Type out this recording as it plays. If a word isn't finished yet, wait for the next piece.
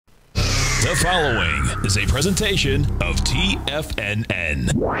The following is a presentation of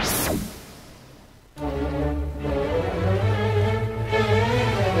TFNN.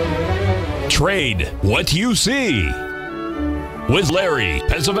 Trade what you see with Larry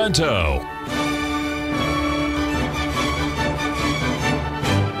Pesavento.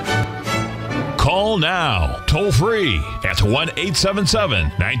 Call now, toll free at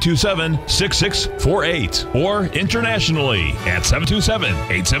 1-877-927-6648 or internationally at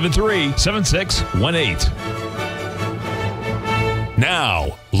 727-873-7618.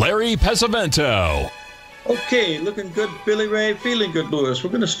 Now, Larry Pesavento. Okay, looking good, Billy Ray, feeling good, Lewis. We're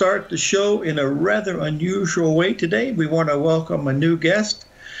going to start the show in a rather unusual way today. We want to welcome a new guest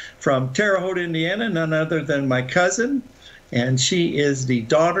from Terre Haute, Indiana, none other than my cousin. And she is the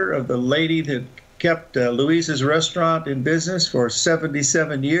daughter of the lady that kept Louise's restaurant in business for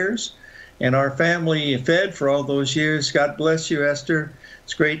 77 years. And our family fed for all those years. God bless you, Esther.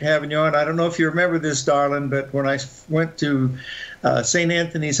 It's great having you on. I don't know if you remember this, darling, but when I went to St.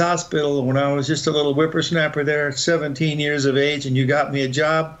 Anthony's Hospital when I was just a little whippersnapper there, 17 years of age, and you got me a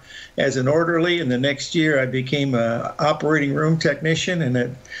job as an orderly, and the next year I became an operating room technician, and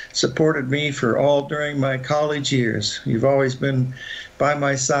it supported me for all during my college years. You've always been by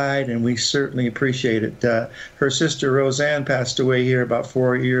my side, and we certainly appreciate it. Her sister Roseanne passed away here about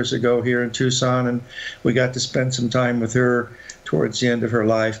 4 years ago here in Tucson, and we got to spend some time with her towards the end of her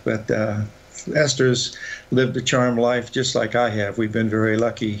life, but Esther's lived a charmed life just like I have. We've been very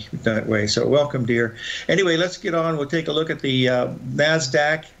lucky that way. So welcome, dear. Anyway, let's get on. We'll take a look at the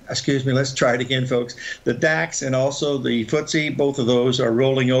NASDAQ. Excuse me, let's try it again, folks. The DAX and also the FTSE, both of those are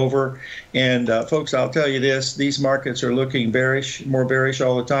rolling over. And folks, I'll tell you this, these markets are looking bearish, more bearish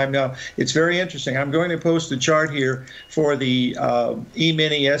all the time now. It's very interesting. I'm going to post a chart here for the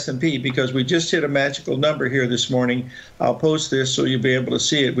E-mini S&P because we just hit a magical number here this morning. I'll post this so you'll be able to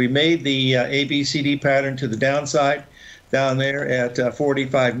see it. We made the ABCD pattern to the downside down there at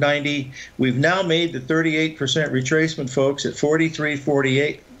 45.90. We've now made the 38% retracement, folks, at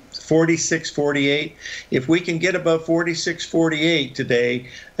 43.48. 46.48. If we can get above 46.48 today,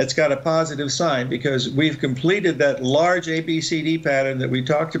 that's got a positive sign because we've completed that large ABCD pattern that we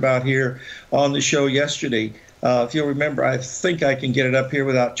talked about here on the show yesterday. If you'll remember, I think I can get it up here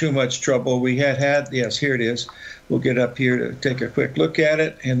without too much trouble. We had, yes, here it is. We'll get up here to take a quick look at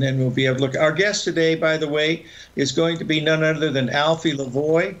it, and then we'll be able to look. Our guest today, by the way, is going to be none other than Alfie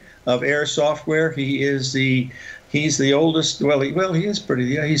Lavoie of Air Software. He's the oldest. Well, he is pretty.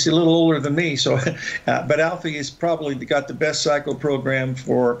 Yeah, he's a little older than me. So, but Alfie has probably got the best cycle program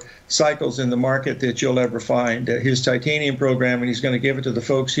for cycles in the market that you'll ever find. His titanium program, and he's going to give it to the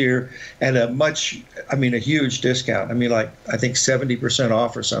folks here at a huge discount. I think 70%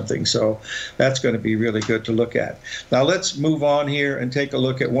 off or something. So that's going to be really good to look at. Now let's move on here and take a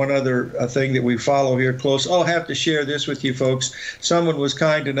look at one other thing that we follow here close. I'll have to share this with you folks. Someone was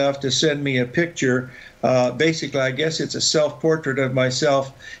kind enough to send me a picture. Basically, I guess it's a self-portrait of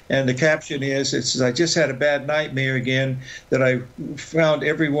myself, and the caption is, I just had a bad nightmare again, that I found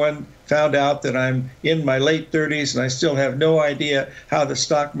out that I'm in my late 30s and I still have no idea how the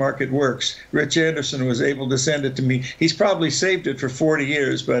stock market works. Rich Anderson was able to send it to me. He's probably saved it for 40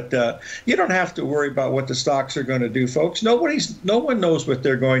 years, but you don't have to worry about what the stocks are going to do, folks. No one knows what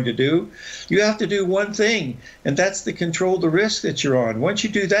they're going to do. You have to do one thing, and that's to control the risk that you're on. Once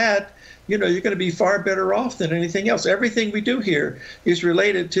you do that, you're going to be far better off than anything else. Everything we do here is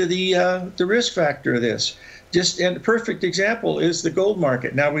related to the risk factor of this. And a perfect example is the gold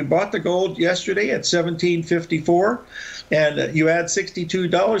market. Now, we bought the gold yesterday at $17.54, and you add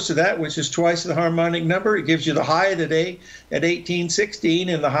 $62 to that, which is twice the harmonic number. It gives you the high of the day at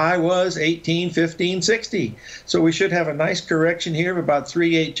 $18.16, and the high was $18.15.60. So we should have a nice correction here of about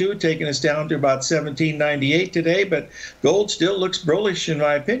 382, taking us down to about $17.98 today. But gold still looks bullish, in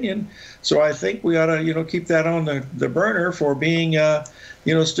my opinion. So I think we ought to, keep that on the burner for being,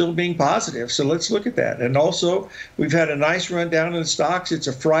 still being positive. So let's look at that. And also, we've had a nice run down in the stocks. It's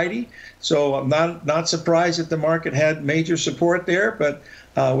a Friday, so I'm not surprised that the market had major support there. But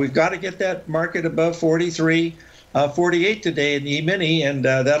we've got to get that market above 43.48 today in the E-mini, and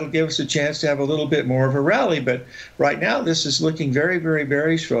that'll give us a chance to have a little bit more of a rally. But right now, this is looking very, very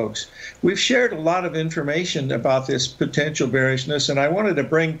bearish, folks. We've shared a lot of information about this potential bearishness, and I wanted to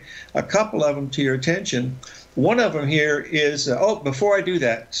bring a couple of them to your attention. One of them here is, before I do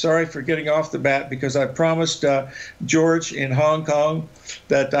that, sorry for getting off the bat, because I promised George in Hong Kong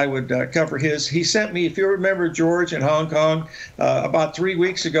that I would cover his. He sent me, if you remember George in Hong Kong, about 3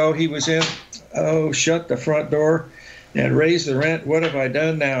 weeks ago, he was in, shut the front door and raise the rent. What have I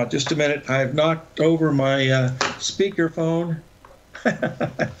done now? Just a minute. I've knocked over my speakerphone.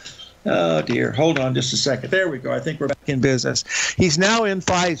 Oh, dear. Hold on just a second. There we go. I think we're back in business. He's now in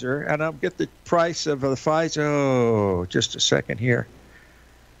Pfizer, and I'll get the price of the Pfizer. Oh, just a second here.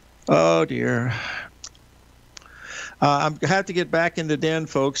 Oh, dear. I have to get back in the den,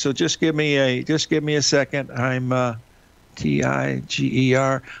 folks, so just give me a second. I'm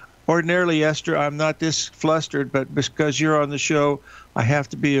Tiger. Ordinarily, Esther, I'm not this flustered, but because you're on the show, I have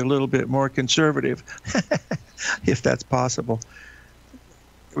to be a little bit more conservative, if that's possible.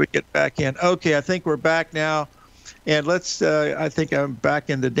 We get back in. Okay, I think we're back now. And let's, I think I'm back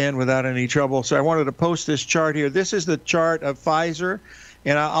in the den without any trouble. So I wanted to post this chart here. This is the chart of Pfizer.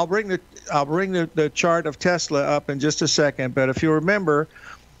 And I'll bring the chart of Tesla up in just a second. But if you remember,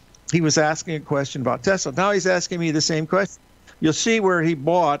 he was asking a question about Tesla. Now he's asking me the same question. You'll see where he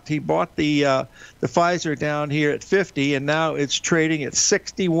bought the Pfizer down here at 50, and now it's trading at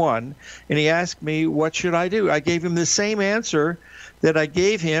 61. And he asked me, what should I do? I gave him the same answer that I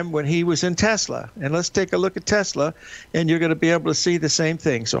gave him when he was in Tesla. And let's take a look at Tesla, and you're going to be able to see the same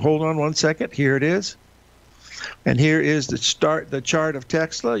thing. So hold on one second. Here it is. And here is the chart of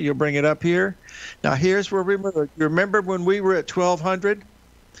Tesla. You'll bring it up here. Now here's where remember when we were at 1200?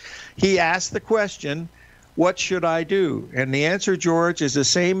 He asked the question, what should I do? And the answer, George, is the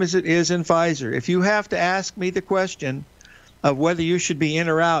same as it is in Pfizer. If you have to ask me the question of whether you should be in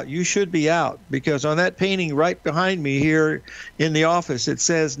or out, you should be out, because on that painting right behind me here in the office, it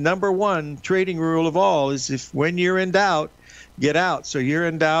says number one trading rule of all is if when you're in doubt, get out. So you're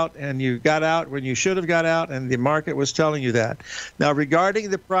in doubt and you got out when you should have got out, and the market was telling you that. Now regarding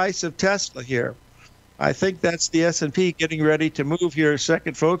the price of Tesla here, I think that's the S&P getting ready to move here. A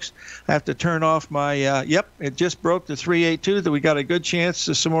second, folks. I have to turn off my, yep, it just broke the 382. That we got a good chance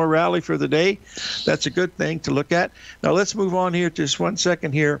to some more rally for the day. That's a good thing to look at. Now let's move on here just 1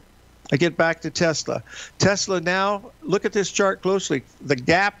 second here. I get back to Tesla. Tesla now, look at this chart closely. The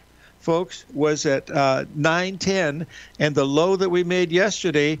gap, folks, was at 910, and the low that we made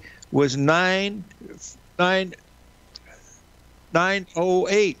yesterday was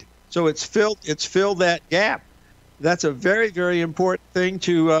 908. So it's filled that gap. That's a very, very important thing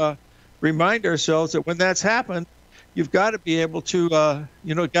to remind ourselves that when that's happened, you've got to be able to,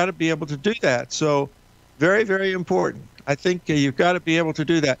 got to be able to do that. So very, very important. I think you've got to be able to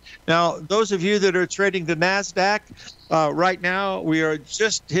do that. Now, those of you that are trading the NASDAQ, right now we are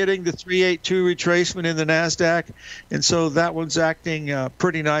just hitting the 382 retracement in the NASDAQ. And so that one's acting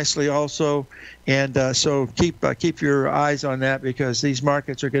pretty nicely also. And so keep your eyes on that, because these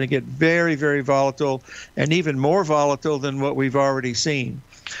markets are going to get very, very volatile, and even more volatile than what we've already seen.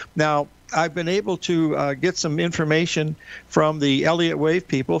 Now, I've been able to get some information from the Elliott Wave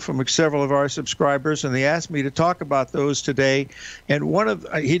people, from several of our subscribers, and they asked me to talk about those today. And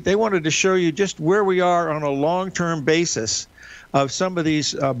they wanted to show you just where we are on a long-term basis of some of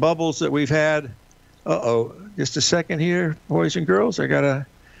these bubbles that we've had. Just a second here, boys and girls. I gotta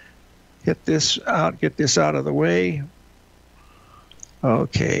get this out of the way.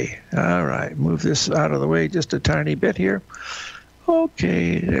 Okay, all right, move this out of the way just a tiny bit here.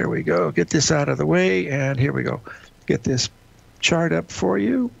 Okay, there we go. Get this out of the way, and here we go. Get this chart up for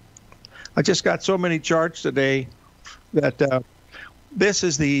you. I just got so many charts today that this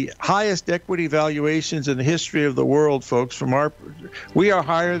is the highest equity valuations in the history of the world, folks. We are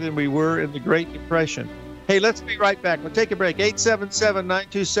higher than we were in the Great Depression. Hey, let's be right back. We'll take a break.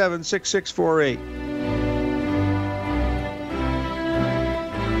 877-927-6648.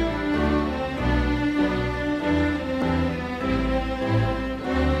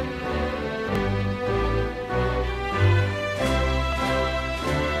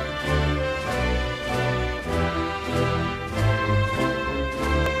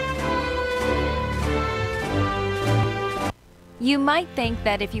 You might think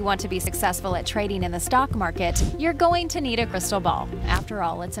that if you want to be successful at trading in the stock market, you're going to need a crystal ball. After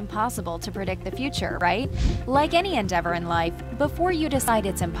all, it's impossible to predict the future, right? Like any endeavor in life, before you decide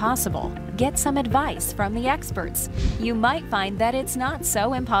it's impossible, get some advice from the experts. You might find that it's not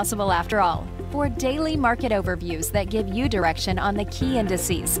so impossible after all. For daily market overviews that give you direction on the key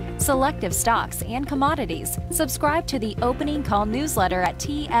indices, selective stocks, and commodities, subscribe to the Opening Call newsletter at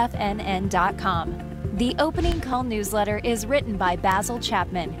TFNN.com. The Opening Call newsletter is written by Basil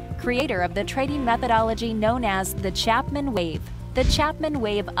Chapman, creator of the trading methodology known as the Chapman Wave. The Chapman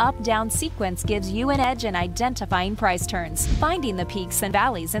Wave up-down sequence gives you an edge in identifying price turns, finding the peaks and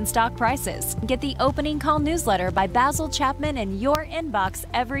valleys in stock prices. Get the Opening Call newsletter by Basil Chapman in your inbox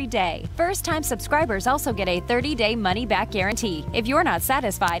every day. First-time subscribers also get a 30-day money-back guarantee. If you're not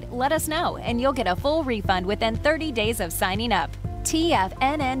satisfied, let us know, and you'll get a full refund within 30 days of signing up.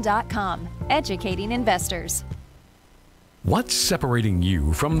 TFNN.com, educating investors. What's separating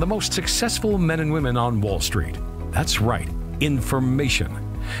you from the most successful men and women on Wall Street? That's right, information.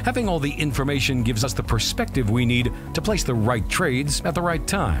 Having all the information gives us the perspective we need to place the right trades at the right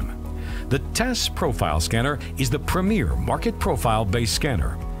time. The TAS Profile Scanner is the premier market profile-based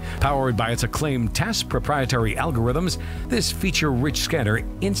scanner. Powered by its acclaimed TAS proprietary algorithms, this feature-rich scanner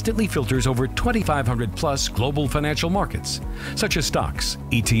instantly filters over 2,500 plus global financial markets, such as stocks,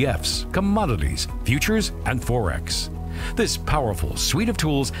 ETFs, commodities, futures, and Forex. This powerful suite of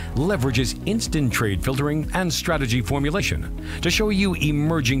tools leverages instant trade filtering and strategy formulation to show you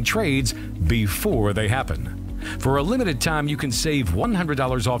emerging trades before they happen. For a limited time, you can save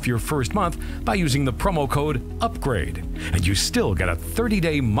 $100 off your first month by using the promo code UPGRADE, and you still get a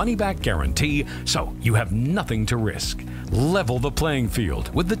 30-day money-back guarantee, so you have nothing to risk. Level the playing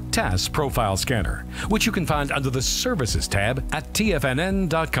field with the TAS Profile Scanner, which you can find under the Services tab at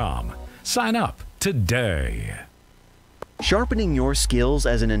TFNN.com. Sign up today. Sharpening your skills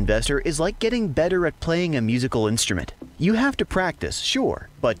as an investor is like getting better at playing a musical instrument. You have to practice, sure,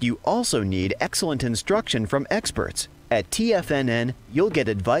 but you also need excellent instruction from experts. At TFNN, you'll get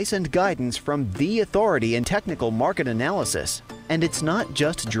advice and guidance from the authority in technical market analysis. And it's not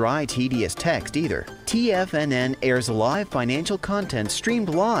just dry, tedious text either. TFNN airs live financial content streamed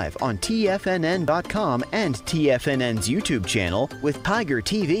live on TFNN.com and TFNN's YouTube channel with Tiger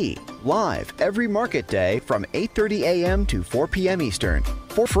TV, live every market day from 8:30 a.m. to 4 p.m. Eastern,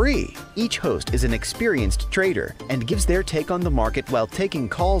 for free. Each host is an experienced trader and gives their take on the market while taking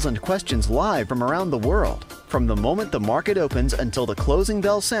calls and questions live from around the world. From the moment the market opens until the closing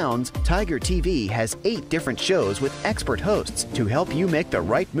bell sounds, Tiger TV has 8 different shows with expert hosts to help you make the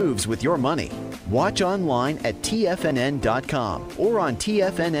right moves with your money. Watch online at TFNN.com or on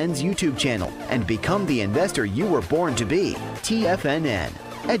TFNN's YouTube channel and become the investor you were born to be. TFNN,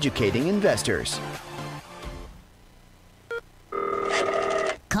 educating investors.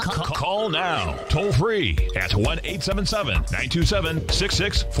 Call now, toll free at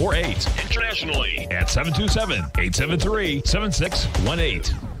 1-877-927-6648. Internationally at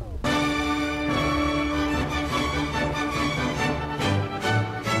 727-873-7618.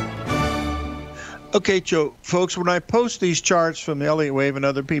 Okay, Joe, folks, when I post these charts from the Elliott Wave and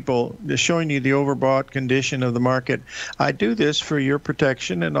other people just showing you the overbought condition of the market, I do this for your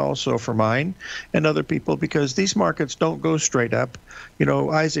protection and also for mine and other people, because these markets don't go straight up. You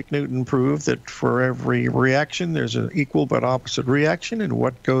know, Isaac Newton proved that for every reaction, there's an equal but opposite reaction, and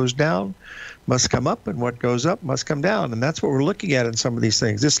what goes down must come up, and what goes up must come down. And that's what we're looking at in some of these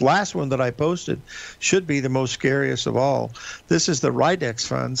things. This last one that I posted should be the most scariest of all. This is the Ridex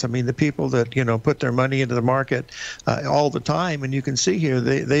funds. I mean, the people that, you know, put their money into the market all the time. And you can see here,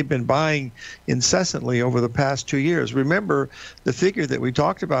 they've been buying incessantly over the past 2 years. Remember the figure that we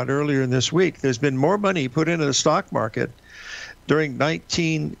talked about earlier in this week. There's been more money put into the stock market during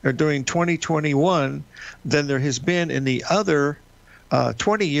 2021 than there has been in the other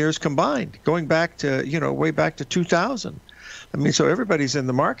 20 years combined, going back to, you know, way back to 2000. I mean, so everybody's in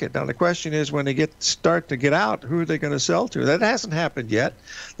the market. Now, the question is, when they start to get out, who are they going to sell to? That hasn't happened yet.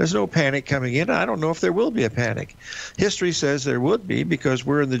 There's no panic coming in. I don't know if there will be a panic. History says there would be, because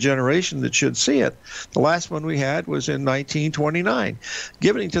we're in the generation that should see it. The last one we had was in 1929.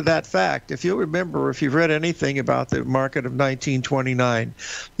 Given to that fact, if you'll remember, if you've read anything about the market of 1929,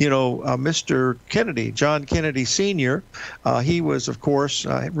 you know, Mr. Kennedy, John Kennedy Sr., he was, of course,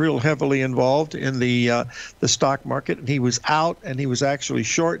 real heavily involved in the stock market, and he was out, and he was actually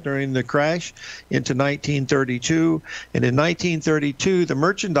short during the crash into 1932. And in 1932, the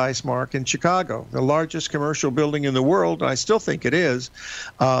Merchandise Mart in Chicago, the largest commercial building in the world, and I still think it is,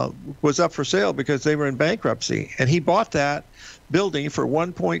 was up for sale because they were in bankruptcy. And he bought that building for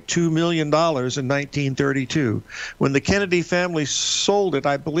 $1.2 million in 1932. When the Kennedy family sold it,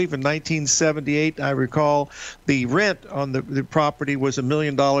 I believe in 1978, I recall, the rent on the property was $1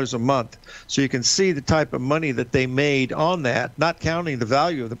 million a month. So you can see the type of money that they made on that, not counting the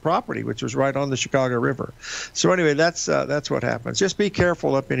value of the property, which was right on the Chicago River. So anyway, that's what happens. Just be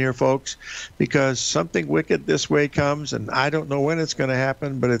careful up in here, folks, because something wicked this way comes, and I don't know when it's going to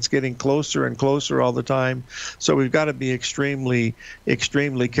happen, but it's getting closer and closer all the time. So we've got to be extremely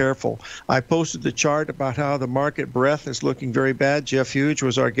careful. I posted the chart about how the market breadth is looking very bad. Jeff Hughes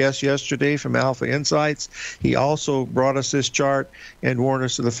was our guest yesterday from Alpha Insights. He also brought us this chart and warned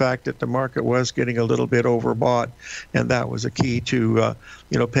us of the fact that the market was getting a little bit overbought, and that was a key to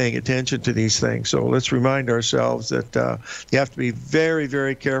paying attention to these things. So let's remind ourselves that you have to be very,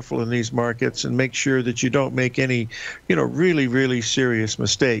 very careful in these markets and make sure that you don't make any, really, really serious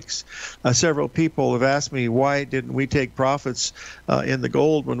mistakes. Several people have asked me, why didn't we take profits in the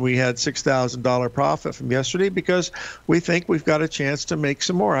gold when we had $6,000 profit from yesterday? Because we think we've got a chance to make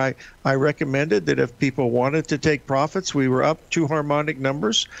some more. I recommended that if people wanted to take profits, we were up 2 harmonic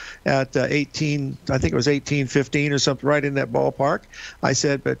numbers at 18, I think it was 18.15 or something, right in that ballpark. I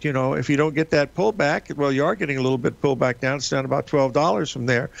said, but if you don't get that pullback, well, you are getting a little bit pullback down. It's down about $12 from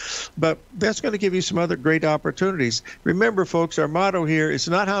there. But that's going to give you some other great opportunities. Remember, folks, our motto here is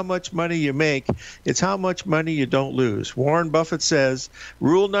not how much money you make, it's how much money you don't lose. Warren Buffett says,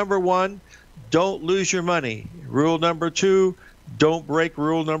 rule number 1, don't lose your money. Rule number 2, don't break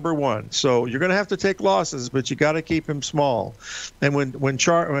rule number 1. So you're going to have to take losses, but you got to keep them small. And when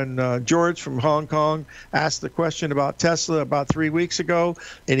George from Hong Kong asked the question about Tesla about 3 weeks ago,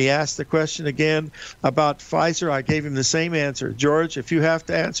 and he asked the question again about Pfizer, I gave him the same answer. George, if you have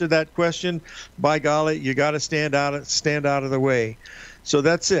to answer that question, by golly, you got to stand out of the way. So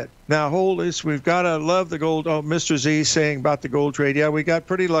that's it. Now, hold this. We've got to love the gold. Oh, Mr. Z saying about the gold trade. Yeah, we got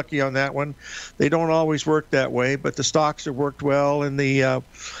pretty lucky on that one. They don't always work that way, but the stocks have worked well, and the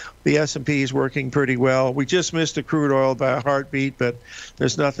S&P is working pretty well. We just missed the crude oil by a heartbeat, but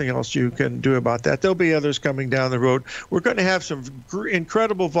there's nothing else you can do about that. There'll be others coming down the road. We're going to have some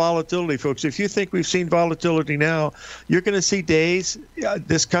incredible volatility, folks. If you think we've seen volatility now, you're going to see days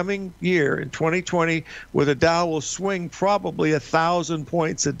this coming year in 2020 where the Dow will swing probably 1,000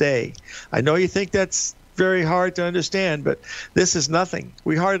 points a day. I know you think that's very hard to understand, but this is nothing.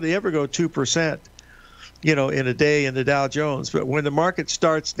 We hardly ever go 2%. In a day in the Dow Jones. But when the market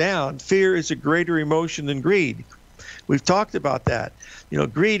starts down, fear is a greater emotion than greed. We've talked about that.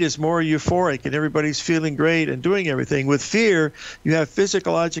 Greed is more euphoric and everybody's feeling great and doing everything. With fear, you have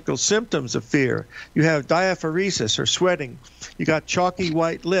physiological symptoms of fear. You have diaphoresis or sweating. You got chalky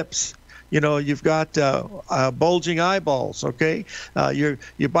white lips. You've got bulging eyeballs, okay? You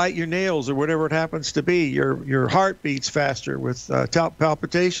bite your nails or whatever it happens to be. Your heart beats faster with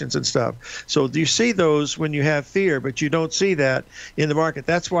palpitations and stuff. So you see those when you have fear, but you don't see that in the market.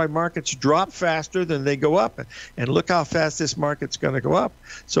 That's why markets drop faster than they go up. And look how fast this market's going to go up.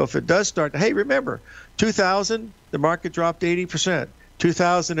 So if it does start, hey, remember, 2000, the market dropped 80%.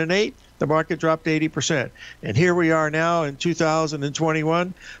 2008, the market dropped 80%. And here we are now in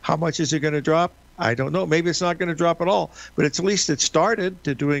 2021. How much is it going to drop? I don't know. Maybe it's not going to drop at all. But at least it started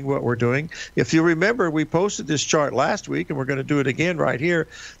to doing what we're doing. If you remember, we posted this chart last week, and we're going to do it again right here.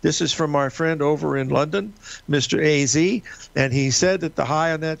 This is from our friend over in London, Mr. AZ. And he said that the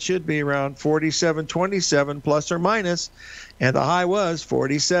high on that should be around 47.27 plus or minus. And the high was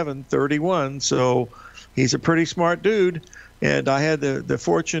 47.31. So he's a pretty smart dude. And I had the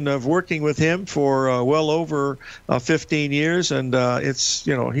fortune of working with him for well over 15 years. And it's,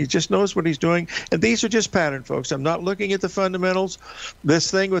 he just knows what he's doing. And these are just pattern, folks. I'm not looking at the fundamentals.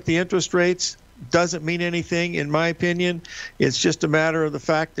 This thing with the interest rates doesn't mean anything, in my opinion. It's just a matter of the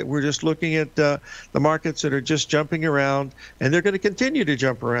fact that we're just looking at the markets that are just jumping around. And they're going to continue to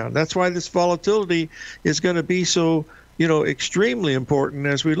jump around. That's why this volatility is going to be so extremely important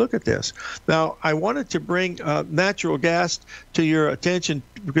as we look at this. Now, I wanted to bring natural gas to your attention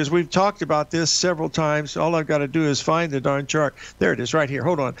because we've talked about this several times. All I've got to do is find the darn chart. There it is right here.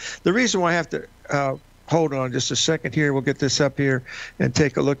 Hold on. The reason why I have to hold on just a second here, we'll get this up here and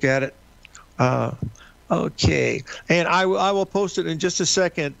take a look at it. Okay. And I will post it in just a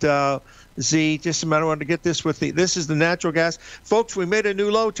second, Z. Just a minute. I wanted to get this with this is the natural gas. Folks, we made a new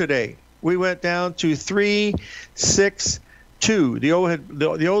low today. We went down to 362. The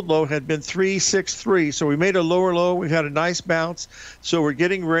old low had been 363. So we made a lower low. We've had a nice bounce. So we're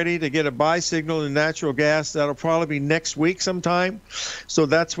getting ready to get a buy signal in natural gas. That'll probably be next week sometime. So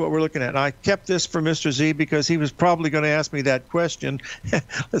that's what we're looking at. And I kept this for Mr. Z because he was probably going to ask me that question.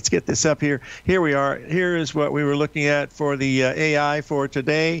 Let's get this up here. Here we are. Here is what we were looking at for the AI for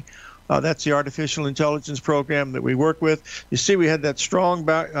today. That's the artificial intelligence program that we work with. You see we had that strong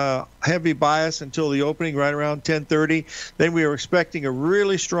heavy bias until the opening right around 10:30. Then we were expecting a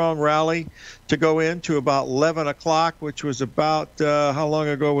really strong rally to go into about 11 o'clock, which was about, how long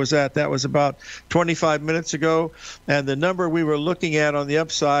ago was that? That was about 25 minutes ago. And the number we were looking at on the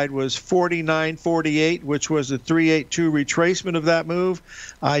upside was 49.48, which was a 382 retracement of that move.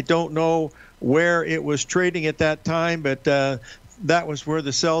 I don't know where it was trading at that time, but that was where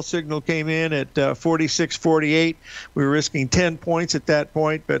the sell signal came in at 46.48. We were risking 10 points at that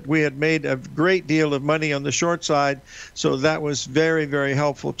point, but we had made a great deal of money on the short side, so that was very, very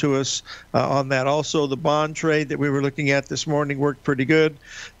helpful to us on that. Also, the bond trade that we were looking at this morning worked pretty good.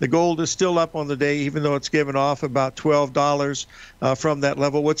 The gold is still up on the day, even though it's given off about $12 from that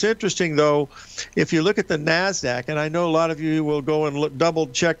level. What's interesting, though, if you look at the NASDAQ, and I know a lot of you will go and double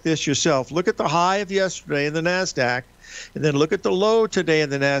check this yourself, look at the high of yesterday in the NASDAQ, and then look at the low today in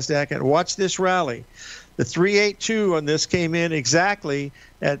the NASDAQ and watch this rally. The 382 on this came in exactly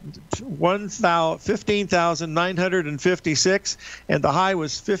at 15,956, and the high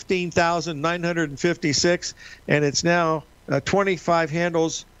was 15,956, and it's now 25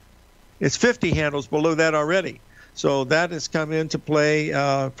 handles. It's 50 handles below that already. So that has come into play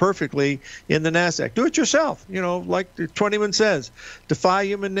perfectly in the NASDAQ. Do it yourself. You know, like Twentyman says, defy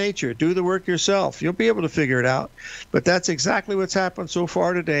human nature. Do the work yourself. You'll be able to figure it out. But that's exactly what's happened so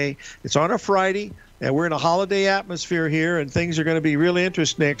far today. It's on a Friday, and we're in a holiday atmosphere here, and things are going to be really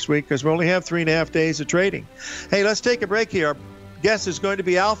interesting next week because we only have 3.5 days of trading. Hey, let's take a break here. Our guest is going to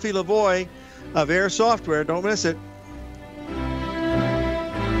be Alfie Lavoie of Air Software. Don't miss it.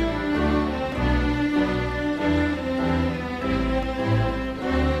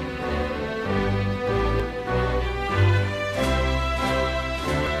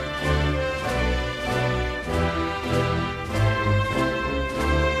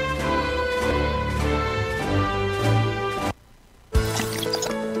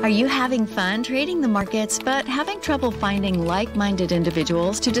 Are you having fun trading the markets but having trouble finding like-minded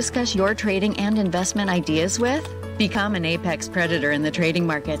individuals to discuss your trading and investment ideas with? Become an apex predator in the trading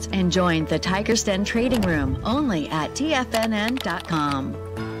markets and join the Tiger's Den Trading Room only at TFNN.com.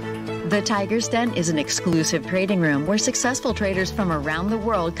 The Tiger's Den is an exclusive trading room where successful traders from around the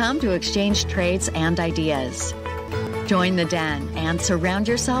world come to exchange trades and ideas. Join the den and surround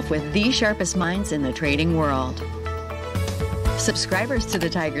yourself with the sharpest minds in the trading world. Subscribers to the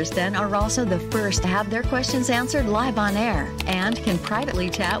Tiger's Den are also the first to have their questions answered live on air and can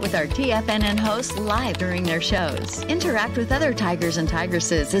privately chat with our TFNN hosts live during their shows. Interact with other Tigers and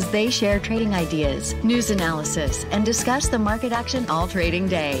Tigresses as they share trading ideas, news analysis, and discuss the market action all trading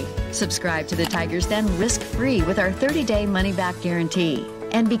day. Subscribe to the Tiger's Den risk-free with our 30-day money-back guarantee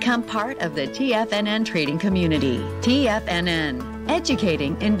and become part of the TFNN trading community. TFNN,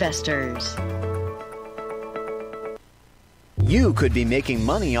 educating investors. You could be making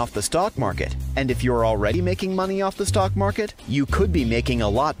money off the stock market. And if you're already making money off the stock market, you could be making a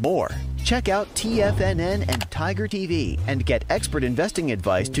lot more. Check out TFNN and Tiger TV and get expert investing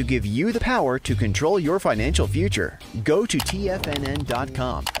advice to give you the power to control your financial future. Go to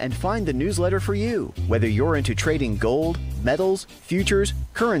TFNN.com and find the newsletter for you. Whether you're into trading gold, metals, futures,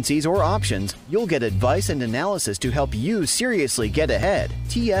 currencies, or options, you'll get advice and analysis to help you seriously get ahead.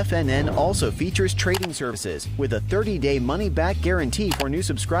 TFNN also features trading services with a 30-day money-back guarantee for new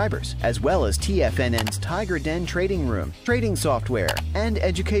subscribers, as well as TFNN's Tiger Den Trading Room, trading software, and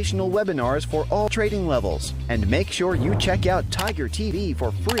educational webinars for all trading levels. And make sure you check out Tiger TV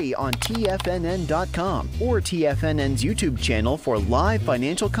for free on TFNN.com or TFNN's YouTube channel for live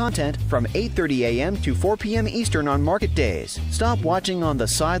financial content from 8:30 a.m. to 4 p.m. Eastern on market days. Stop watching on the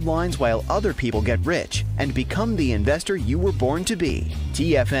sidelines while other people get rich and become the investor you were born to be.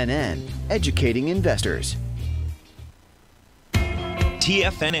 TFNN, educating investors.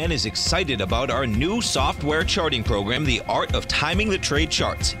 TFNN is excited about our new software charting program, The Art of Timing the Trade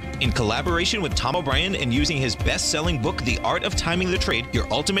Charts. In collaboration with Tom O'Brien and using his best-selling book, The Art of Timing the Trade, Your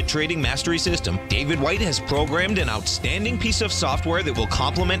Ultimate Trading Mastery System, David White has programmed an outstanding piece of software that will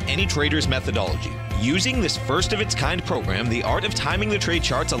complement any trader's methodology. Using this first-of-its-kind program, The Art of Timing the Trade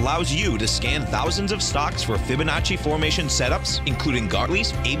Charts allows you to scan thousands of stocks for Fibonacci formation setups, including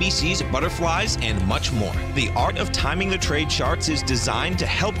Gartleys, ABCs, butterflies, and much more. The Art of Timing the Trade Charts is designed to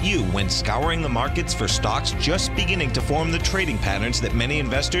help you when scouring the markets for stocks just beginning to form the trading patterns that many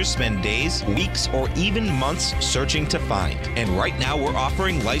investors spend days, weeks, or even months searching to find. And right now, we're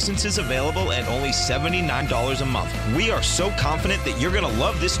offering licenses available at only $79 a month. We are so confident that you're going to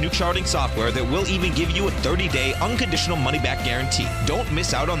love this new charting software that will even give you a 30-day unconditional money-back guarantee. Don't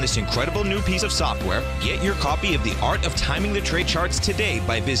miss out on this incredible new piece of software. Get your copy of The Art of Timing the Trade Charts today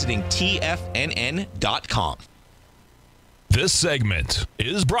by visiting TFNN.com. This segment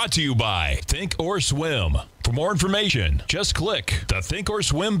is brought to you by Thinkorswim. For more information, just click the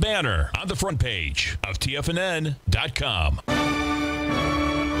Thinkorswim banner on the front page of TFNN.com.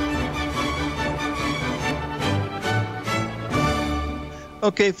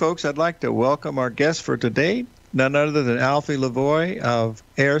 Okay, folks, I'd like to welcome our guest for today, none other than Alfie Lavoie of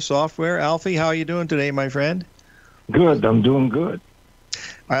Air Software. Alfie, how are you doing today, my friend? Good. I'm doing good.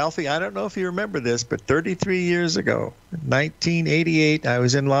 Alfie, I don't know if you remember this, but 33 years ago, 1988, I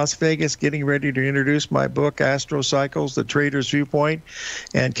was in Las Vegas getting ready to introduce my book, Astro Cycles, The Trader's Viewpoint,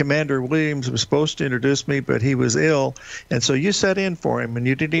 and Commander Williams was supposed to introduce me, but he was ill, and so you sat in for him, and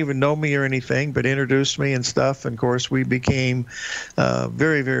you didn't even know me or anything, but introduced me and stuff, and of course we became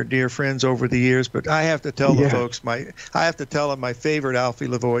very, very dear friends over the years, but I have to tell the folks, I have to tell them my favorite Alfie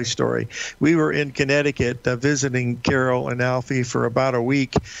Lavoie story. We were in Connecticut visiting Carol and Alfie for about a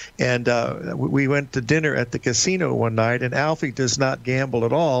week, and we went to dinner at the casino one night, and Alfie does not gamble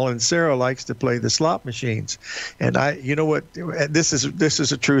at all, and Sarah likes to play the slot machines. And you know what? This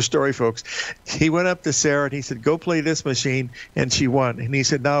is a true story, folks. He went up to Sarah and he said, "Go play this machine," and she won. And he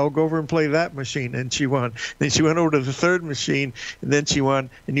said, "Now go over and play that machine," and she won. Then she went over to the third machine, and then she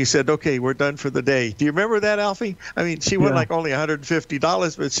won. And you said, "Okay, we're done for the day." Do you remember that, Alfie? I mean, she won like only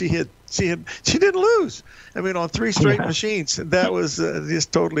 $150, but she didn't lose. I mean, on 3 straight machines. That was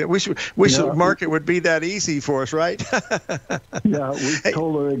just totally. Wish the market would be that easy for us, right? We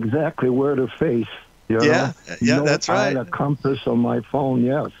told her exactly where to face. You know? That's right. I had a compass on my phone.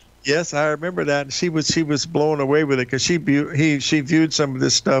 Yes, I remember that. And she was blown away with it because she viewed some of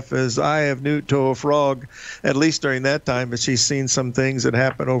this stuff as eye of newt to a frog, at least during that time. But she's seen some things that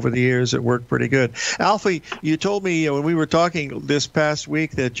happened over the years that worked pretty good. Alfie, you told me when we were talking this past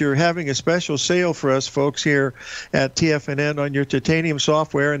week that you're having a special sale for us folks here at TFNN on your titanium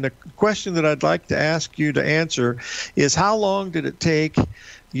software. And the question that I'd like to ask you to answer is, how long did it take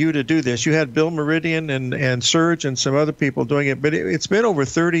you to do this? You had Bill Meridian and Serge and some other people doing it, but it's been over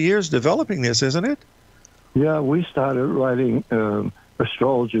 30 years developing this, isn't it? Yeah, we started writing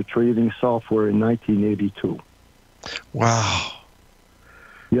astrology trading software in 1982. Wow.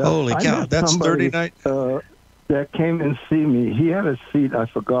 Yeah, holy cow, that's 39. That came and see me. He had a seat, I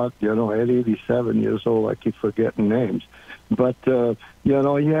forgot, at 87 years old, I keep forgetting names. But, he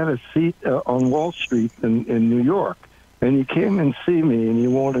had a seat on Wall Street in New York. And he came and see me,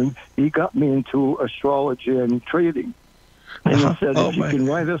 and he got me into astrology and trading. And he said, if you can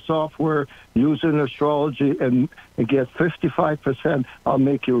write a software using astrology and get 55%, I'll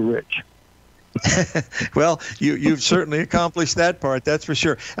make you rich. Well, you've certainly accomplished that part, that's for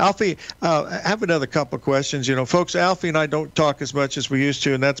sure. Alfie, I have another couple of questions. Folks, Alfie and I don't talk as much as we used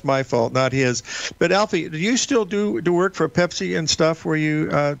to, and that's my fault, not his. But Alfie, do you still do work for Pepsi and stuff where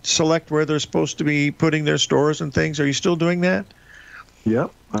you select where they're supposed to be putting their stores and things? Are you still doing that? Yep,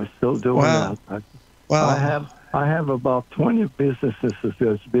 I'm still doing that. Wow. I have about 20 businesses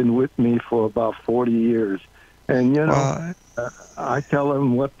that's been with me for about 40 years. And, I tell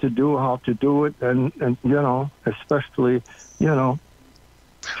them what to do, how to do it, and especially,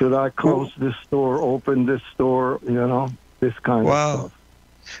 should I close this store, open this store, this kind of stuff.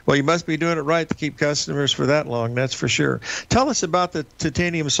 Well, you must be doing it right to keep customers for that long, that's for sure. Tell us about the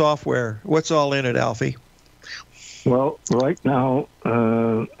titanium software. What's all in it, Alfie? Well, right now,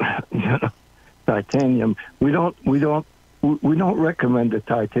 titanium, we don't recommend the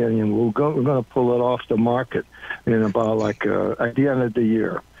titanium. We're going to pull it off the market in about at the end of the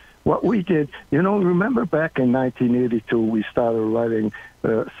year. What we did, remember back in 1982, we started writing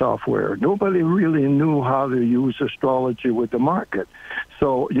software. Nobody really knew how to use astrology with the market.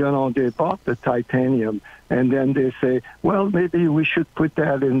 So, they bought the titanium, and then they say, well, maybe we should put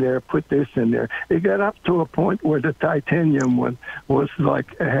that in there, put this in there. It got up to a point where the titanium was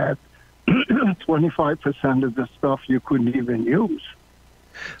had 25% of the stuff you couldn't even use.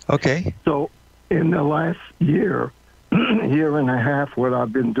 Okay. So in the last year and a half, what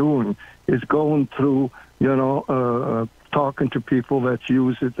I've been doing is going through, talking to people that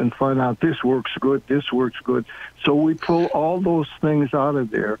use it and find out this works good, this works good. So we pull all those things out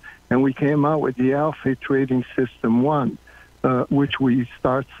of there, and we came out with the Alpha Trading System 1, which we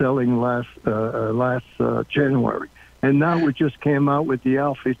start selling last January. And now we just came out with the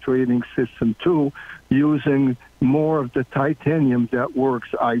Alpha Trading System 2 using more of the titanium that works.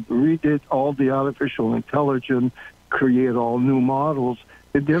 I redid all the artificial intelligence, create all new models.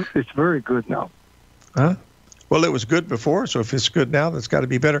 It's very good now. Huh? Well, it was good before, so if it's good now, that's got to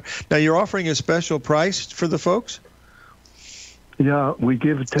be better. Now, you're offering a special price for the folks? Yeah, we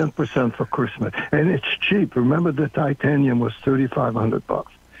give 10% for Christmas. And it's cheap. Remember, the titanium was $3,500.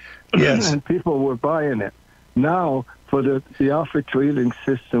 Yes. And people were buying it. Now, for the Alpha Trading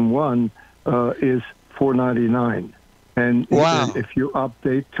System 1 is $499. And if you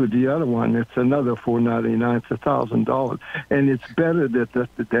update to the other one, it's another $499. It's $1,000. And it's better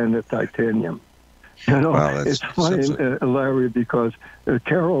than the titanium. It's funny, Larry, because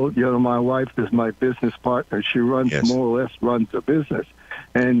Carol, my wife is my business partner. She runs more or less runs the business.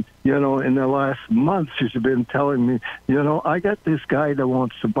 And, you know, in the last month, she's been telling me, you know, I got this guy that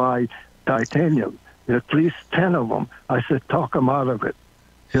wants to buy titanium, at least 10 of them. I said, talk him out of it.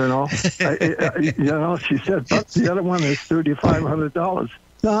 You know, you know, she said, but the other one is $3,500.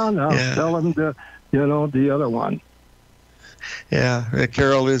 No, Yeah. tell him the other one. Yeah,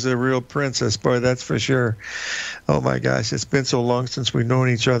 Carol is a real princess, boy, that's for sure. Oh, my gosh, it's been so long since we've known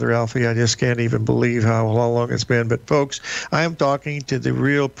each other, Alfie. I just can't even believe how long it's been. But, folks, I am talking to the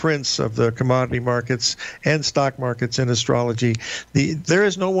real prince of the commodity markets and stock markets in astrology. There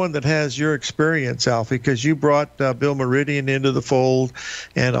is no one that has your experience, Alfie, because you brought Bill Meridian into the fold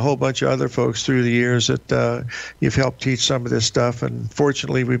and a whole bunch of other folks through the years that you've helped teach some of this stuff. And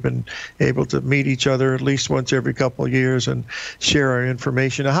fortunately, we've been able to meet each other at least once every couple of years and share our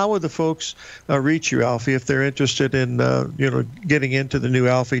information. Now, how would the folks reach you, Alfie, if they're interested in getting into the new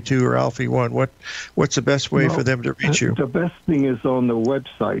Alfie 2 or Alfie 1? What's the best way for them to reach you? The best thing is on the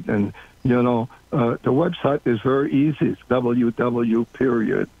website, and the website is very easy. It's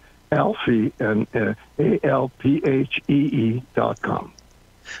www.alphee and ALPHEE.com.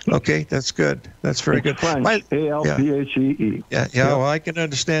 Okay, that's good. That's very good. French, ALPHEE. Yeah, well, I can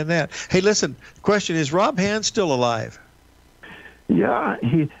understand that. Hey, listen, question is Rob Hand still alive? Yeah,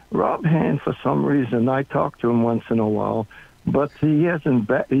 Rob Hand, for some reason, I talk to him once in a while, but he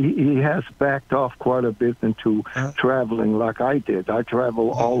hasn't. He has backed off quite a bit into traveling like I did. I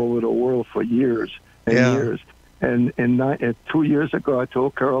traveled all over the world for years and years. And 2 years ago, I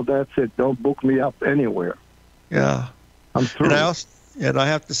told Carol, that's it. Don't book me up anywhere. Yeah. I'm through. And I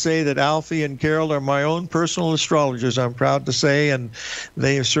have to say that Alfie and Carol are my own personal astrologers, I'm proud to say, and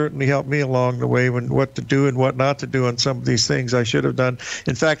they have certainly helped me along the way when what to do and what not to do on some of these things I should have done.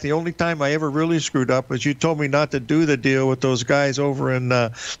 In fact, the only time I ever really screwed up was you told me not to do the deal with those guys over in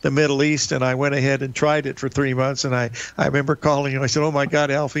the Middle East, and I went ahead and tried it for 3 months, and I remember calling you. I said, oh, my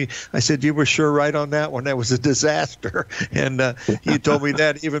God, Alfie, I said, you were sure right on that one. That was a disaster. And you told me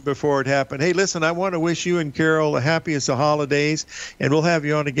that even before it happened. Hey, listen, I want to wish you and Carol the happiest of holidays, and we'll have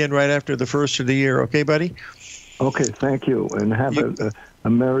you on again right after the first of the year. Okay, buddy? Okay, thank you. And have a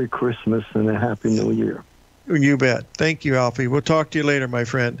Merry Christmas and a Happy New Year. You bet. Thank you, Alfie. We'll talk to you later, my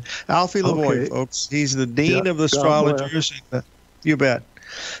friend. Alfie Lavoie, folks. He's the Dean of the Astrologers. You bet.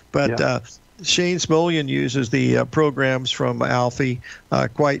 But Shane Smolian uses the programs from Alfie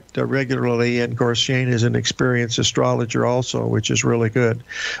quite regularly, and of course Shane is an experienced astrologer also, which is really good.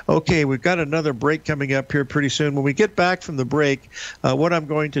 Okay, we've got another break coming up here pretty soon. When we get back from the break, what I'm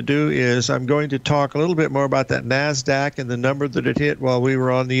going to do is I'm going to talk a little bit more about that NASDAQ and the number that it hit while we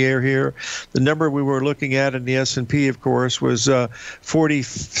were on the air here. The number we were looking at in the S&P, of course, was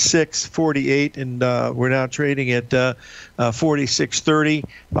 46.48, and we're now trading at 46.30.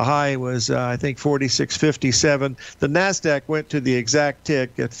 The high was I think 46.57. The NASDAQ went to the exact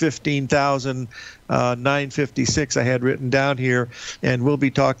tick at 15,956 I had written down here, and we'll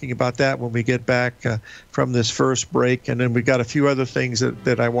be talking about that when we get back from this first break. And then we got a few other things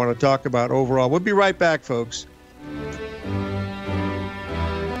that I want to talk about overall. We'll be right back, folks.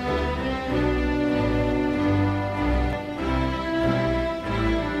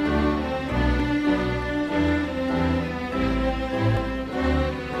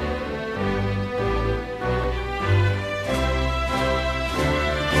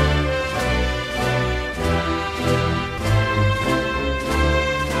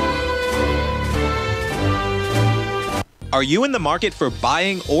 Are you in the market for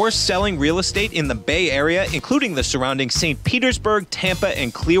buying or selling real estate in the Bay Area, including the surrounding St. Petersburg, Tampa,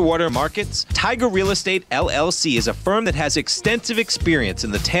 and Clearwater markets? Tiger Real Estate LLC is a firm that has extensive experience in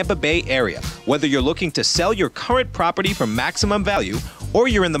the Tampa Bay area. Whether you're looking to sell your current property for maximum value, or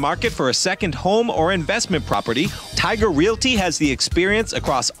you're in the market for a second home or investment property, Tiger Realty has the experience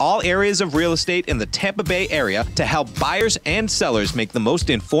across all areas of real estate in the Tampa Bay area to help buyers and sellers make the most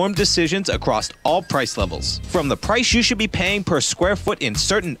informed decisions across all price levels. From the price you should be paying per square foot in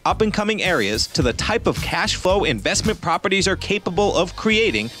certain up-and-coming areas to the type of cash flow investment properties are capable of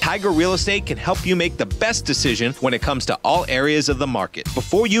creating, Tiger Real Estate can help you make the best decision when it comes to all areas of the market.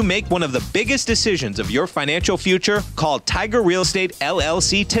 Before you make one of the biggest decisions of your financial future, call Tiger Real Estate LLC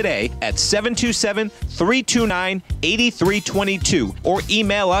today at 727-329-8322 or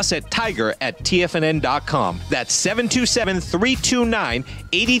email us at tiger@tfnn.com. That's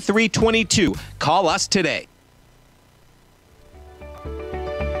 727-329-8322. Call us today.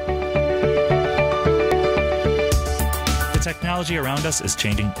 The technology around us is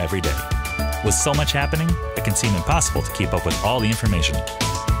changing every day. With so much happening, it can seem impossible to keep up with all the information.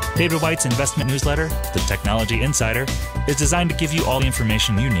 David White's investment newsletter, The Technology Insider, is designed to give you all the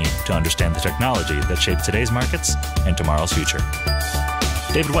information you need to understand the technology that shapes today's markets and tomorrow's future.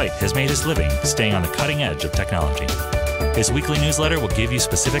 David White has made his living staying on the cutting edge of technology. His weekly newsletter will give you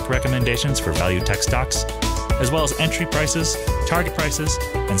specific recommendations for value tech stocks, as well as entry prices, target prices,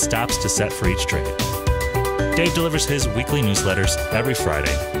 and stops to set for each trade. Dave delivers his weekly newsletters every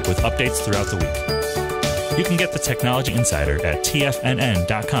Friday with updates throughout the week. You can get the Technology Insider at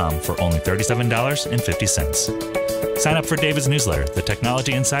TFNN.com for only $37.50. Sign up for David's newsletter, The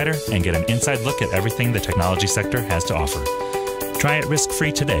Technology Insider, and get an inside look at everything the technology sector has to offer. Try it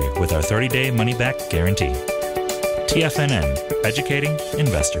risk-free today with our 30-day money-back guarantee. TFNN, educating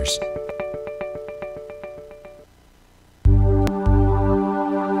investors.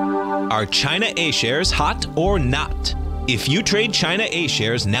 Are China A-shares hot or not? If you trade China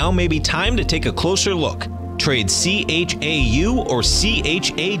A-shares, now may be time to take a closer look. Trade CHAU or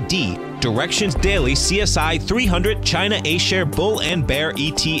CHAD, Directions Daily CSI 300 China A-share Bull and Bear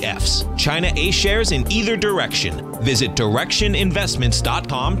ETFs. China A-shares in either direction. Visit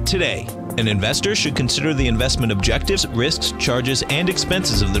directioninvestments.com today. An investor should consider the investment objectives, risks, charges, and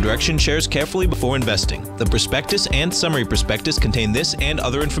expenses of the Direction shares carefully before investing. The prospectus and summary prospectus contain this and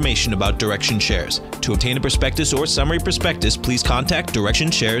other information about Direction shares. To obtain a prospectus or summary prospectus, please contact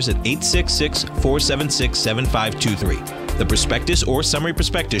Direction shares at 866-476-7523. The prospectus or summary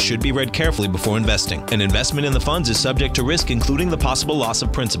prospectus should be read carefully before investing. An investment in the funds is subject to risk, including the possible loss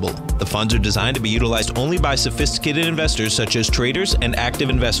of principal. The funds are designed to be utilized only by sophisticated investors such as traders and active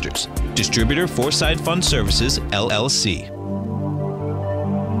investors. Distributor Foreside Fund Services, LLC.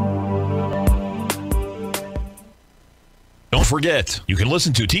 Don't forget, you can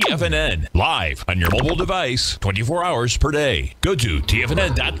listen to TFNN live on your mobile device 24 hours per day. Go to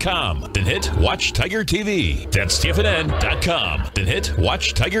TFNN.com, then hit Watch Tiger TV. That's TFNN.com, then hit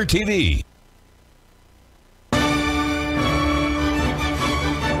Watch Tiger TV.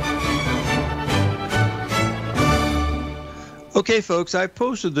 Okay, folks, I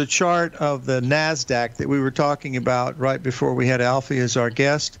posted the chart of the NASDAQ that we were talking about right before we had Alfie as our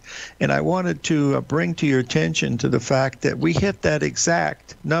guest, and I wanted to bring to your attention to the fact that we hit that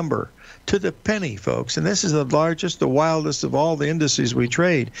exact number to the penny, folks, and this is the largest, the wildest of all the indices we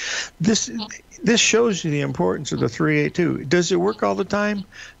trade. This shows you the importance of the 382. Does it work all the time?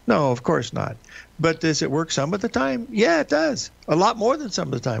 No, of course not. But does it work some of the time? Yeah, it does. A lot more than some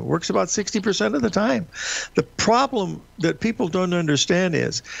of the time. It works about 60% of the time. The problem that people don't understand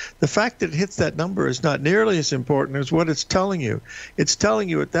is the fact that it hits that number is not nearly as important as what it's telling you. It's telling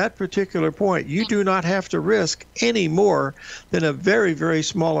you at that particular point, you do not have to risk any more than a very, very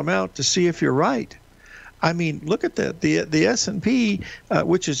small amount to see if you're right. I mean, look at that. The S&P,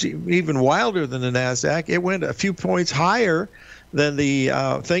 which is even wilder than the NASDAQ, it went a few points higher than the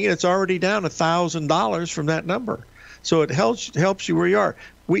thing, and it's already down $1,000 from that number. So it helps you where you are.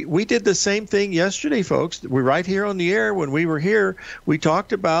 We did the same thing yesterday, folks. We're right here on the air. When we were here, we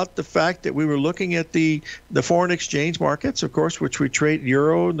talked about the fact that we were looking at the foreign exchange markets, of course, which we trade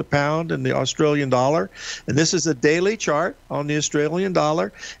euro and the pound and the Australian dollar. And this is a daily chart on the Australian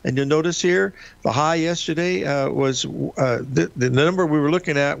dollar. And you'll notice here the high yesterday was the number we were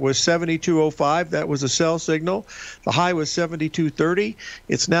looking at was 72.05. That was a sell signal. The high was 72.30.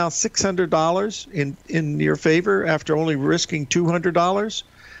 It's now $600 in your favor after only risking $200.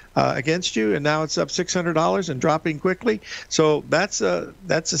 Against you, and now it's up $600 and dropping quickly. So that's a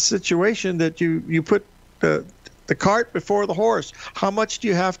situation that you put the cart before the horse. How much do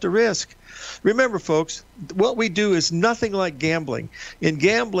you have to risk? Remember, folks, what we do is nothing like gambling. In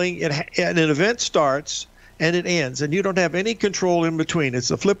gambling, an event starts and it ends, and you don't have any control in between. It's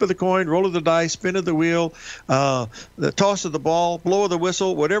the flip of the coin, roll of the dice, spin of the wheel, the toss of the ball, blow of the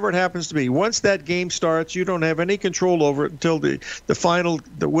whistle, whatever it happens to be. Once that game starts, you don't have any control over it until the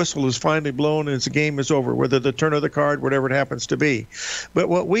whistle is finally blown and the game is over, whether the turn of the card, whatever it happens to be. But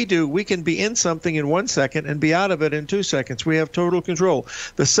what we do, we can be in something in 1 second and be out of it in 2 seconds. We have total control.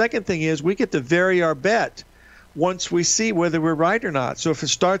 The second thing is we get to vary our bet once we see whether we're right or not. So if it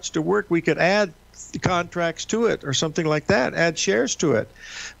starts to work, we could add contracts to it or something like that, add shares to it.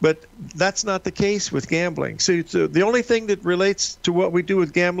 But that's not the case with gambling. So the only thing that relates to what we do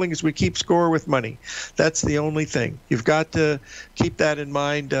with gambling is we keep score with money. That's the only thing. You've got to keep that in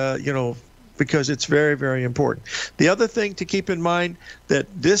mind, because it's very, very important. The other thing to keep in mind that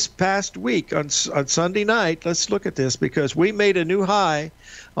this past week on Sunday night, let's look at this, because we made a new high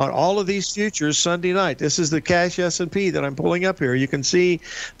on all of these futures Sunday night. This is the cash S&P that I'm pulling up here. You can see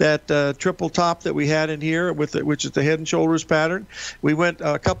that triple top that we had in here, which is the head and shoulders pattern. We went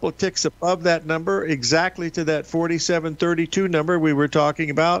a couple of ticks above that number, exactly to that 47.32 number we were talking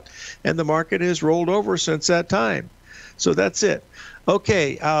about, and the market has rolled over since that time. So that's it.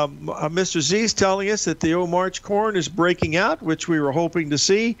 Okay, Mr. Z is telling us that the March corn is breaking out, which we were hoping to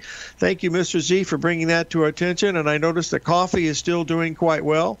see. Thank you, Mr. Z, for bringing that to our attention. And I noticed that coffee is still doing quite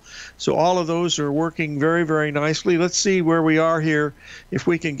well. So all of those are working very, very nicely. Let's see where we are here, if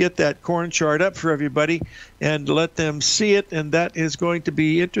we can get that corn chart up for everybody and let them see it. And that is going to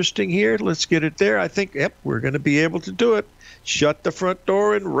be interesting here. Let's get it there. I think, yep, we're going to be able to do it. Shut the front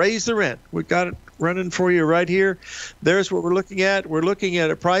door and raise the rent. We got it running for you right here. There's what we're looking at. We're looking at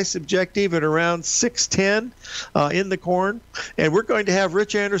a price objective at around 610 in the corn. And we're going to have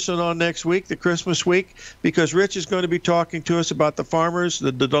Rich Anderson on next week, the Christmas week, because Rich is going to be talking to us about the farmers,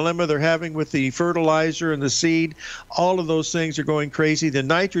 the dilemma they're having with the fertilizer and the seed. All of those things are going crazy. The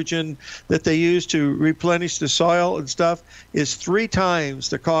nitrogen that they use to replenish the soil and stuff is 3 times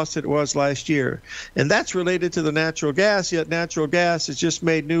the cost it was last year. And that's related to the natural gas, yet natural gas has just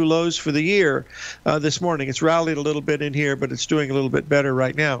made new lows for the year. This morning. It's rallied a little bit in here, but it's doing a little bit better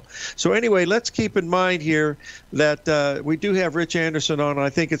right now. So anyway, let's keep in mind here that we do have Rich Anderson on. And I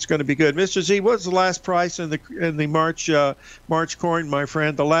think it's going to be good. Mr. Z, what's the last price in the March corn, my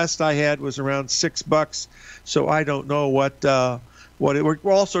friend? The last I had was around $6. So I don't know what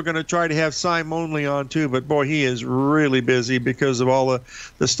we're also going to try to have Sim Only on too, but boy, he is really busy because of all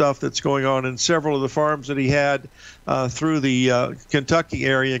the stuff that's going on. And several of the farms that he had through the Kentucky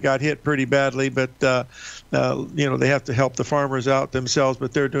area got hit pretty badly, but they have to help the farmers out themselves,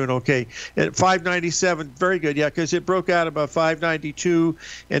 but they're doing okay. At 597, very good, yeah, because it broke out about 592,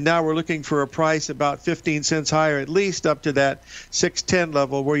 and now we're looking for a price about 15 cents higher, at least up to that 610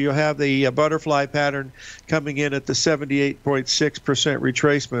 level, where you have the butterfly pattern coming in at the 78.6%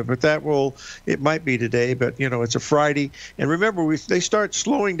 retracement. But it might be today, but it's a Friday. And remember, they start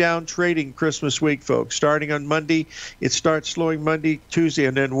slowing down trading Christmas week, folks. Starting on Monday, it starts slowing Monday, Tuesday,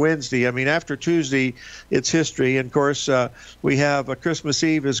 and then Wednesday. I mean, after Tuesday, it's history. And of course, we have Christmas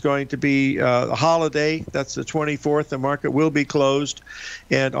Eve is going to be a holiday. That's the 24th. The market will be closed,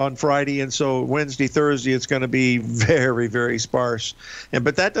 and on Friday, and so Wednesday, Thursday, it's going to be very, very sparse.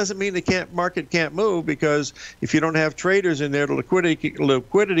 But that doesn't mean the market can't move, because if you don't have traders in there, the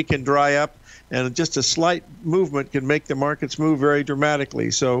liquidity can dry up, and just a slight movement can make the markets move very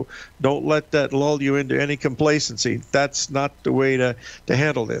dramatically. So don't let that lull you into any complacency. That's not the way to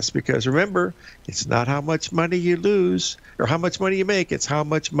handle this, because remember, it's not how much money you lose or how much money you make, it's how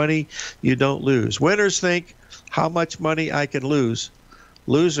much money you don't lose. Winners think, how much money I can lose.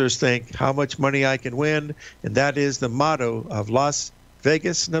 Losers think, how much money I can win. And that is the motto of Las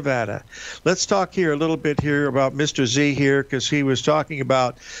Vegas, Nevada. Let's talk here a little bit here about Mr. Z here, because he was talking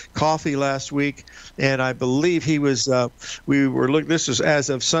about coffee last week, and I believe he was. This is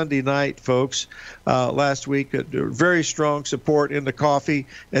as of Sunday night, folks. Last week, very strong support in the coffee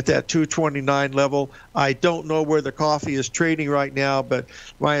at that 229 level. I don't know where the coffee is trading right now, but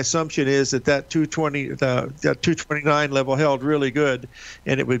my assumption is that 229 level held really good,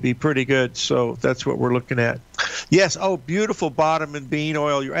 and it would be pretty good. So that's what we're looking at. Yes. Oh, beautiful bottom in bean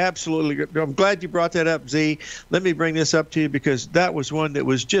oil. You're absolutely good. I'm glad you brought that up, Z. Let me bring this up to you, because that was one that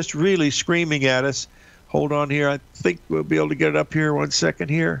was just really screaming at us. Hold on here. I think we'll be able to get it up here. 1 second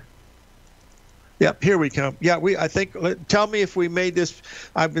here. Yep, here we come. Yeah, tell me if we made this.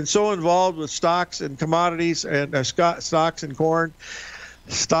 I've been so involved with stocks and commodities and stocks and corn,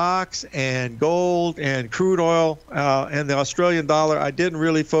 stocks and gold and crude oil and the Australian dollar. I didn't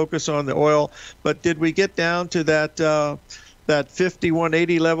really focus on the oil, but did we get down to that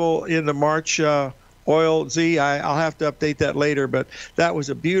 5180 level in the March oil, Z? I'll have to update that later, but that was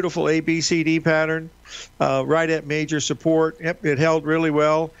a beautiful ABCD pattern. Right at major support. Yep, it held really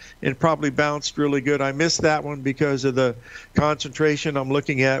well and probably bounced really good. I missed that one because of the concentration I'm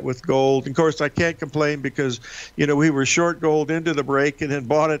looking at with gold. Of course, I can't complain because, we were short gold into the break and then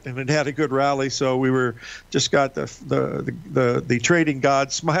bought it, and it had a good rally. So we just got the trading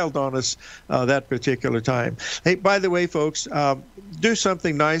god smiled on us that particular time. Hey, by the way, folks, do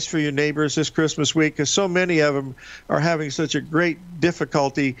something nice for your neighbors this Christmas week, because so many of them are having such a great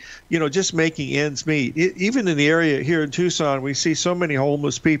difficulty, just making ends meet. Even in the area here in Tucson, we see so many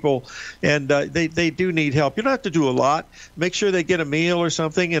homeless people, and they do need help. You don't have to do a lot. Make sure they get a meal or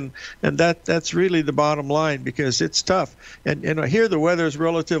something, and that's really the bottom line, because it's tough. And here the weather is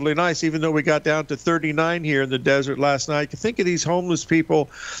relatively nice, even though we got down to 39 here in the desert last night. Think of these homeless people,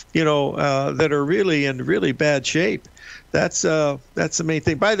 that are really in really bad shape. That's the main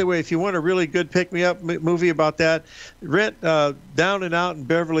thing. By the way, if you want a really good pick-me-up movie about that, rent Down and Out in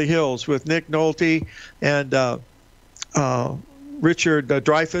Beverly Hills with Nick Nolte and Richard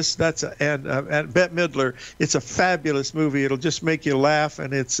Dreyfuss. And Bette Midler. It's a fabulous movie. It'll just make you laugh,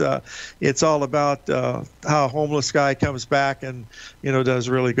 and it's all about how a homeless guy comes back and does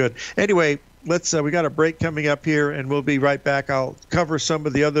really good. Anyway, we got a break coming up here, and we'll be right back. I'll cover some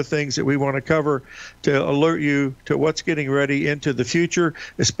of the other things that we want to cover to alert you to what's getting ready into the future,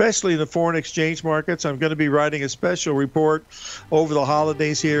 especially in the foreign exchange markets. I'm going to be writing a special report over the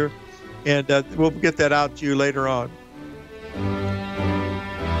holidays here, and we'll get that out to you later on.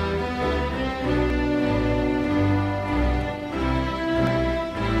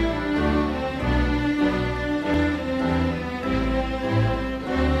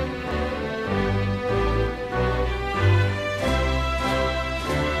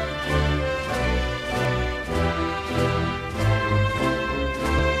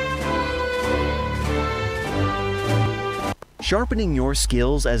 Sharpening your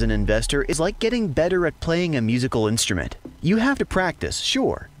skills as an investor is like getting better at playing a musical instrument. You have to practice,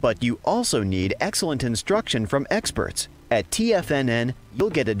 sure, but you also need excellent instruction from experts. At TFNN,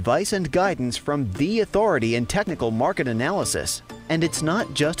 you'll get advice and guidance from the authority in technical market analysis. And it's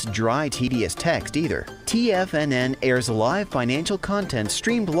not just dry, tedious text either. TFNN airs live financial content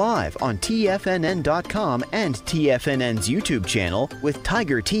streamed live on TFNN.com and TFNN's YouTube channel with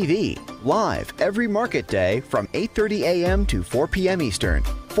Tiger TV, live every market day from 8:30 a.m. to 4 p.m. Eastern.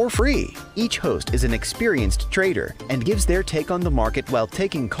 For free. Each host is an experienced trader and gives their take on the market while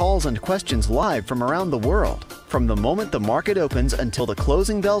taking calls and questions live from around the world. From the moment the market opens until the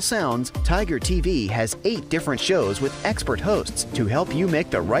closing bell sounds, Tiger TV has 8 different shows with expert hosts to help you make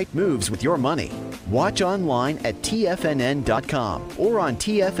the right moves with your money. Watch online at TFNN.com or on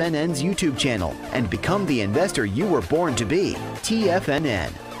TFNN's YouTube channel and become the investor you were born to be.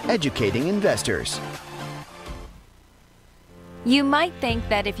 TFNN, educating investors. You might think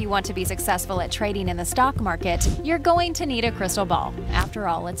that if you want to be successful at trading in the stock market, you're going to need a crystal ball. After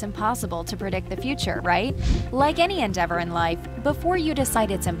all, it's impossible to predict the future, right? Like any endeavor in life, before you decide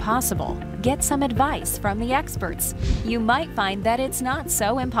it's impossible, get some advice from the experts. You might find that it's not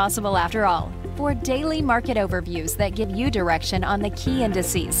so impossible after all. For daily market overviews that give you direction on the key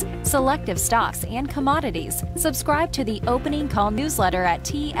indices, selective stocks, and commodities, subscribe to the Opening Call newsletter at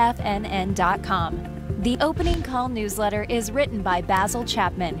TFNN.com. The Opening Call newsletter is written by Basil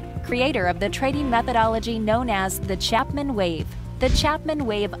Chapman, creator of the trading methodology known as the Chapman Wave. The Chapman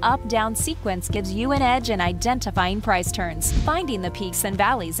Wave up-down sequence gives you an edge in identifying price turns, finding the peaks and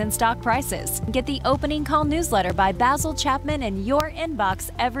valleys in stock prices. Get the Opening Call newsletter by Basil Chapman in your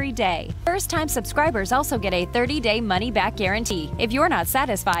inbox every day. First-time subscribers also get a 30-day money-back guarantee. If you're not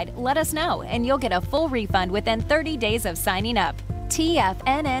satisfied, let us know, and you'll get a full refund within 30 days of signing up.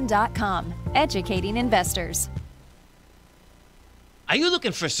 TFNN.com, educating investors. Are you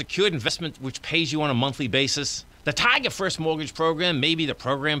looking for a secured investment which pays you on a monthly basis? The Tiger First Mortgage Program may be the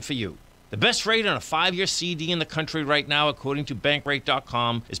program for you. The best rate on a 5-year CD in the country right now, according to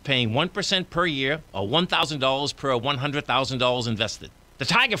Bankrate.com, is paying 1% per year or $1,000 per $100,000 invested. The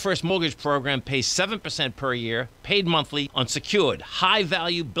Tiger First Mortgage Program pays 7% per year, paid monthly, on secured,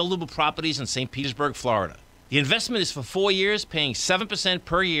 high-value, buildable properties in St. Petersburg, Florida. The investment is for 4 years, paying 7%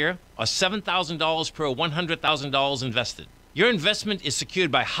 per year or $7,000 per $100,000 invested. Your investment is secured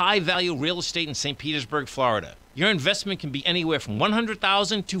by high-value real estate in St. Petersburg, Florida. Your investment can be anywhere from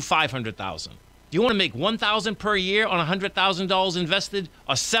 $100,000 to $500,000. Do you want to make $1,000 per year on $100,000 invested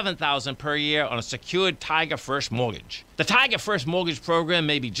or $7,000 per year on a secured Tiger First mortgage? The Tiger First Mortgage Program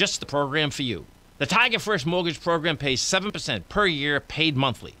may be just the program for you. The Tiger First Mortgage Program pays 7% per year, paid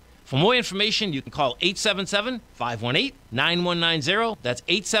monthly. For more information, you can call 877-518-9190. That's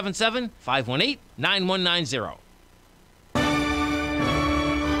 877-518-9190.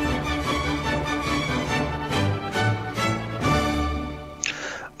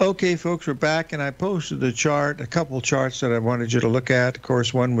 Okay, folks, we're back, and I posted a couple charts that I wanted you to look at. Of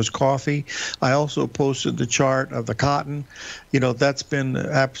course, one was coffee. I also posted the chart of the cotton. That's been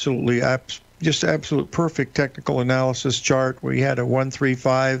just absolute perfect technical analysis chart. We had a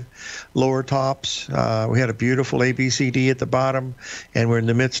 135 lower tops. We had a beautiful ABCD at the bottom, and we're in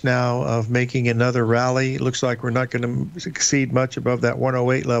the midst now of making another rally. It looks like we're not going to succeed much above that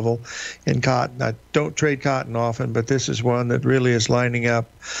 108 level in cotton. I don't trade cotton often, but this is one that really is lining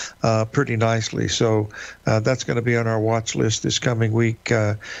up pretty nicely. So that's going to be on our watch list this coming week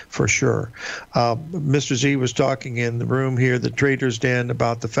for sure. Mr. Z was talking in the room here, the Trader's Den,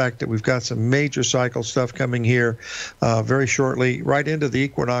 about the fact that we've got some major cycle stuff coming here very shortly, right into the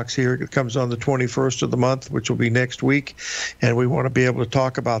equinox here. It comes on the 21st of the month, which will be next week, and we want to be able to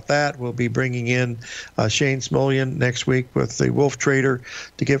talk about that. We'll be bringing in Shane Smolian next week with the Wolf Trader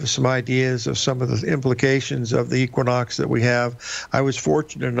to give us some ideas of some of the implications of the equinox that we have. I was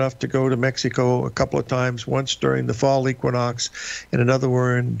fortunate enough to go to Mexico a couple of times, once during the fall equinox and another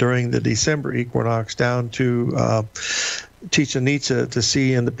one during the December equinox, down to Chichen Itza to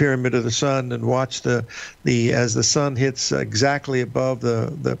see in the Pyramid of the Sun and watch as the sun hits exactly above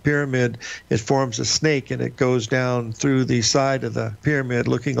the pyramid, it forms a snake and it goes down through the side of the pyramid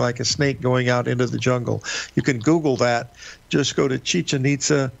looking like a snake going out into the jungle. You can Google that. Just go to Chichen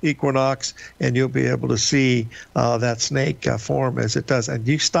Itza equinox and you'll be able to see that snake form as it does. And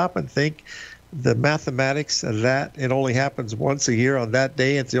you stop and think, the mathematics of that, it only happens once a year on that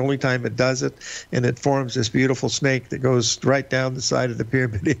day. It's the only time it does it, and it forms this beautiful snake that goes right down the side of the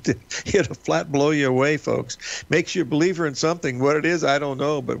pyramid. It'll flat blow you away, folks. Makes you a believer in something. What it is, I don't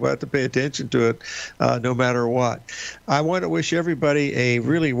know, but we'll have to pay attention to it no matter what. I want to wish everybody a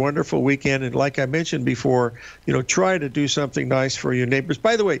really wonderful weekend, and like I mentioned before, try to do something nice for your neighbors.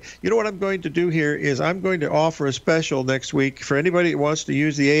 By the way, what I'm going to do here is I'm going to offer a special next week for anybody that wants to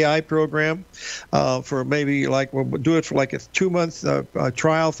use the AI program. For maybe we'll do it for like a 2-month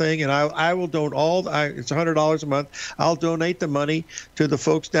trial thing, and I will donate it's $100 a month. I'll donate the money to the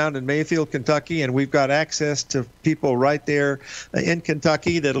folks down in Mayfield, Kentucky, and we've got access to people right there in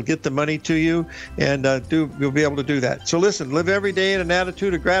Kentucky that'll get the money to you, and you'll be able to do that. So listen, live every day in an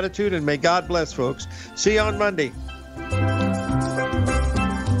attitude of gratitude, and may God bless, folks. See you on Monday.